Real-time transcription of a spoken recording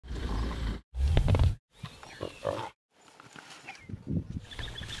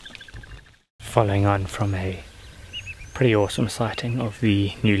following on from a pretty awesome sighting of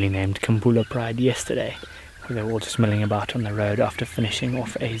the newly named Kambula Pride yesterday, where they were all just milling about on the road after finishing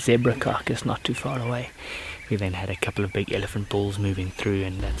off a zebra carcass not too far away. We then had a couple of big elephant bulls moving through,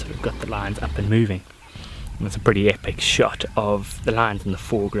 and that sort of got the lions up and moving. And it's a pretty epic shot of the lions in the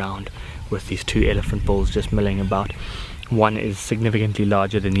foreground with these two elephant bulls just milling about. One is significantly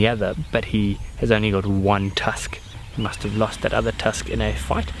larger than the other, but he has only got one tusk. He must have lost that other tusk in a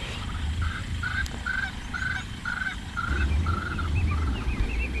fight.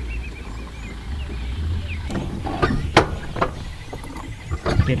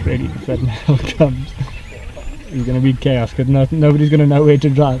 Get ready for that now comes. It's going to be chaos because nobody's going to know where to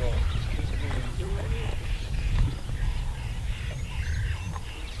drive.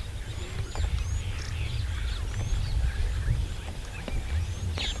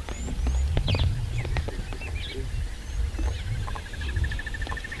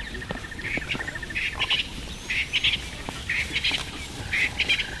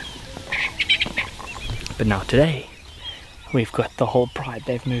 But now today, we've got the whole pride.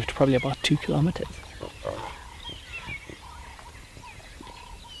 They've moved probably about 2 kilometers.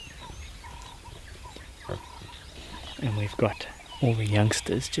 And we've got all the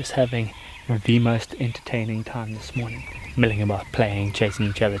youngsters just having the most entertaining time this morning. Milling about, playing, chasing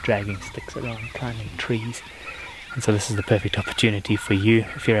each other, dragging sticks around, climbing trees. And so this is the perfect opportunity for you,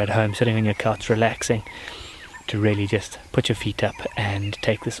 if you're at home sitting on your couch relaxing, to really just put your feet up and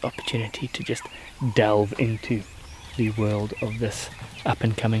take this opportunity to just delve into the world of this up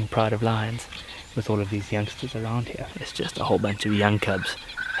and coming pride of lions with all of these youngsters around here. It's just a whole bunch of young cubs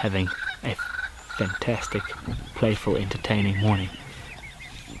having a fantastic, playful, entertaining morning.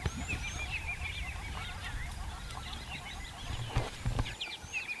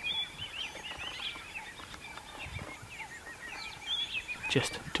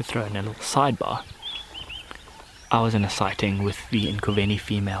 Just to throw in a little sidebar, I was in a sighting with the Inkoveni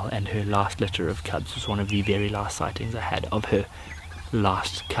female, and her last litter of cubs was one of the very last sightings I had of her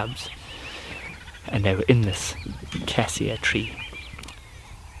last cubs. And they were in this Cassia tree,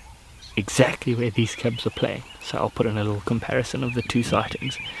 exactly where these cubs are playing. So I'll put in a little comparison of the two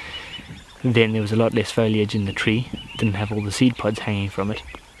sightings. Then there was a lot less foliage in the tree, didn't have all the seed pods hanging from it,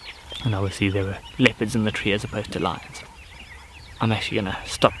 and obviously there were leopards in the tree as opposed to lions. I'm actually going to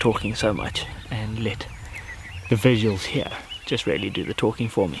stop talking so much and let the visuals here just really do the talking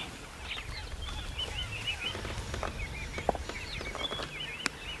for me.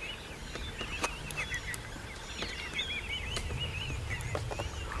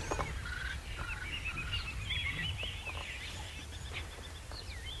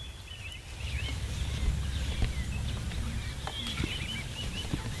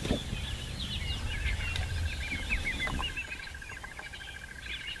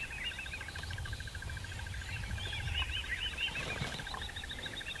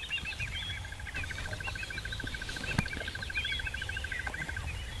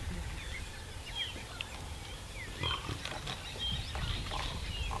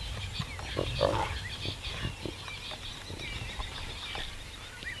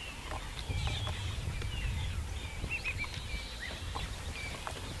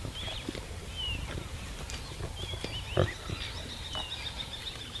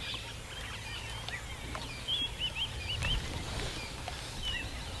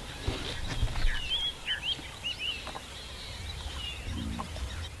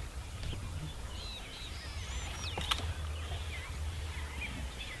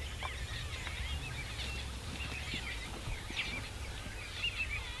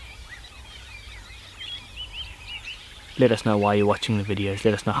 Let us know why you're watching the videos,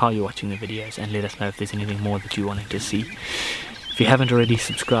 let us know how you're watching the videos, and let us know if there's anything more that you wanted to see. If you haven't already,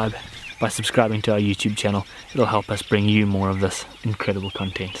 subscribe. By subscribing to our YouTube channel, it'll help us bring you more of this incredible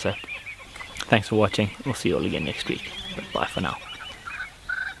content. So thanks for watching. We'll see you all again next week. But bye for now.